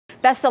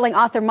Best-selling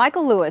author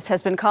Michael Lewis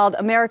has been called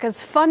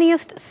America's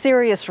funniest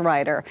serious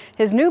writer.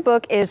 His new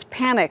book is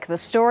Panic, the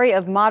story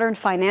of modern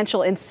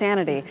financial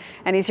insanity,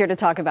 and he's here to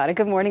talk about it.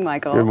 Good morning,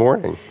 Michael. Good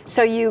morning.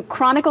 So you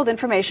chronicled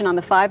information on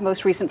the 5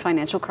 most recent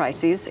financial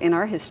crises in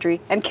our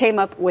history and came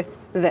up with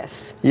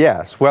this.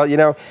 Yes. Well, you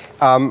know,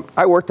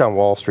 I worked on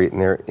Wall Street in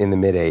the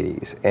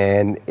mid-'80s,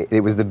 and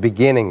it was the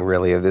beginning,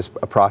 really, of this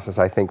process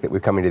I think that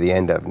we're coming to the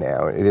end of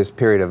now, this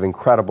period of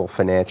incredible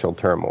financial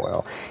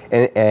turmoil.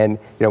 And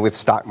you know, with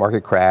stock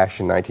market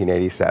crash in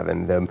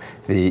 1987,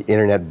 the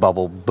internet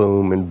bubble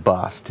boom and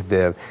bust,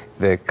 the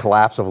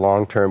collapse of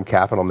long-term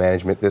capital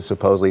management that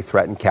supposedly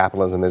threatened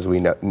capitalism as we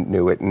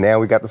knew it, and now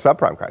we got the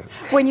subprime crisis.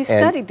 When you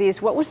studied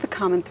these, what was the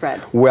common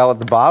thread? Well, at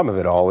the bottom of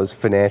it all is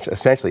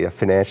essentially a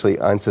financially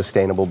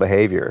unsustainable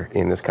behavior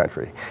in this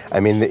country. I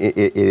mean,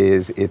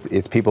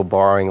 it's people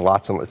borrowing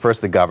lots of,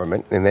 first the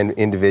government, and then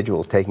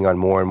individuals taking on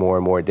more and more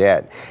and more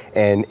debt,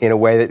 and in a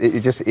way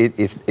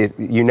that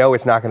you know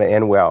it's not going to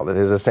end well. That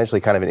there's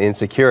essentially kind of an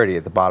insecurity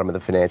at the bottom of the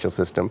financial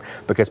system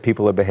because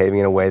people are behaving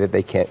in a way that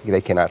they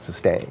cannot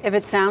sustain. If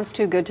it sounds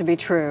too good to be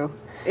true,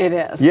 it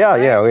is. Yeah,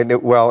 right? you know,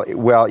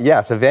 well,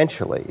 yes,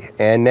 eventually.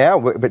 And now,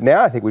 but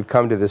now I think we've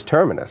come to this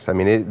terminus. I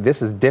mean,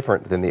 this is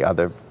different than the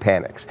other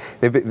panics.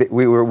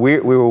 We were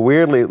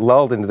weirdly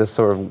lulled into this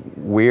sort of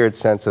weird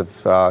sense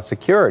of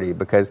security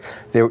because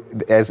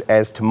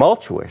as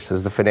tumultuous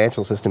as the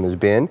financial system has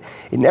been,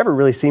 it never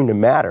really seemed to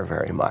matter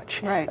very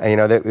much. Right. You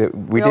know,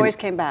 we always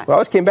came back. We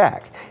always came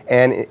back.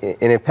 And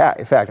in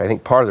fact, I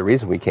think part of the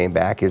reason we came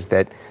back is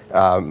that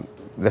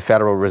the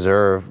Federal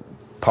Reserve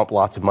pumped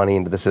lots of money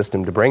into the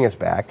system to bring us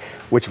back,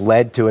 which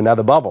led to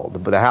another bubble,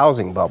 the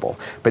housing bubble.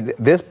 But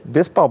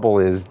this bubble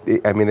is,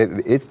 I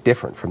mean, it's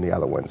different from the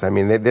other ones. I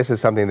mean, this is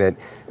something that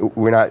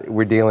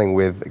we're dealing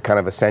with kind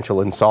of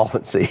essential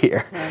insolvency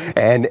here.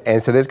 Right.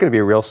 And so there's going to be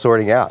a real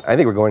sorting out. I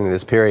think we're going into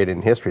this period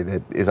in history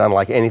that is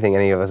unlike anything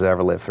any of us have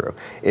ever lived through.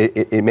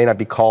 It may not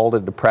be called a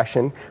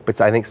depression, but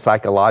I think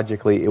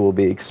psychologically it will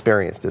be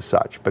experienced as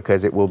such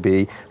because it will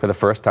be, for the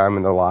first time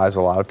in their lives,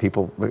 a lot of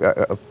people,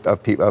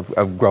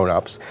 of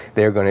grown-ups,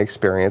 they're going to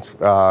experience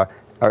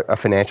a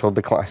financial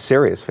decline,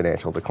 serious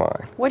financial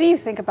decline. What do you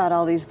think about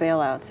all these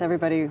bailouts?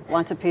 Everybody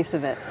wants a piece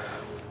of it.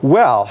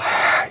 Well,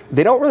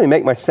 they don't really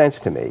make much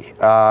sense to me.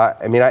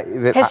 I mean,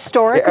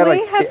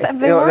 historically, have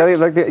they worked?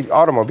 Like the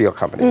automobile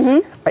companies.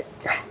 Mm-hmm.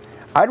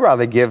 I'd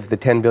rather give the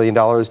 $10 billion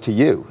to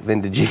you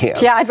than to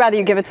GM. Yeah, I'd rather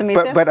you give it to me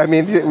too. But I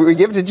mean, we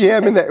give it to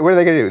GM, and what are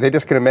they going to do? They're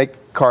just going to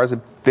make cars.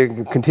 They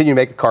continue to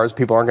make the cars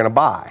people aren't going to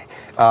buy.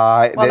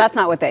 Well, that's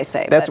not what they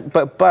say.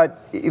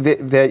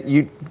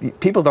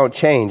 People don't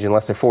change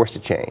unless they're forced to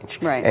change.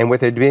 Right. And what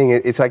they're doing,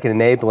 it's like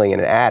enabling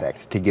an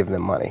addict to give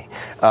them money.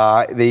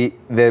 In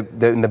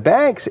the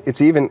banks,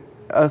 it's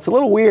a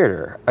little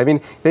weirder. I mean,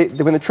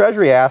 when the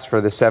Treasury asked for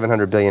the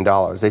 $700 billion,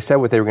 they said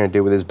what they were going to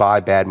do with is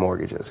buy bad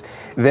mortgages.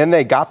 Then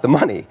they got the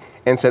money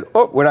and said,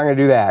 oh, we're not going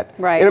to do that.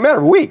 Right. In a matter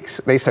of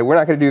weeks, they said, we're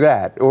not going to do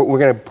that. Or we're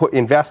going to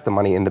invest the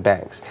money in the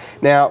banks.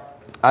 Now,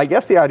 I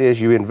guess the idea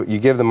is you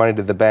give the money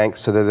to the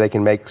banks so that they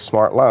can make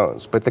smart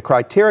loans. But the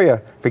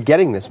criteria for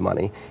getting this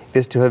money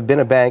is to have been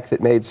a bank that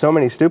made so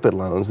many stupid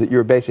loans that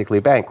you're basically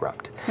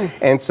bankrupt.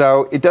 And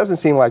so it doesn't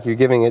seem like you're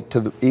giving it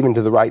even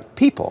to the right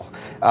people.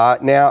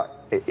 Now,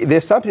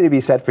 there's something to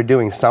be said for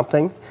doing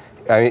something.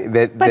 I mean,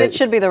 but it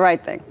should be the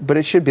right thing. But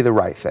it should be the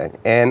right thing.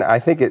 And I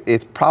think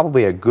it's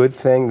probably a good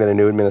thing that a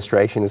new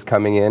administration is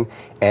coming in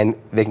and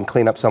they can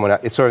clean up someone else.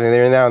 It's sort of,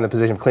 they're now in the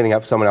position of cleaning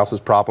up someone else's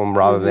problem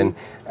rather than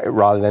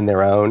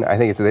their own. I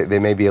think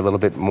there may be a little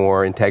bit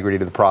more integrity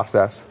to the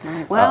process.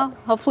 Right. Well,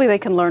 hopefully they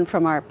can learn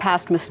from our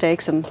past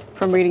mistakes and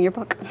from reading your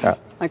book.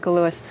 Michael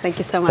Lewis, thank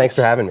you so much. Thanks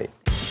for having me.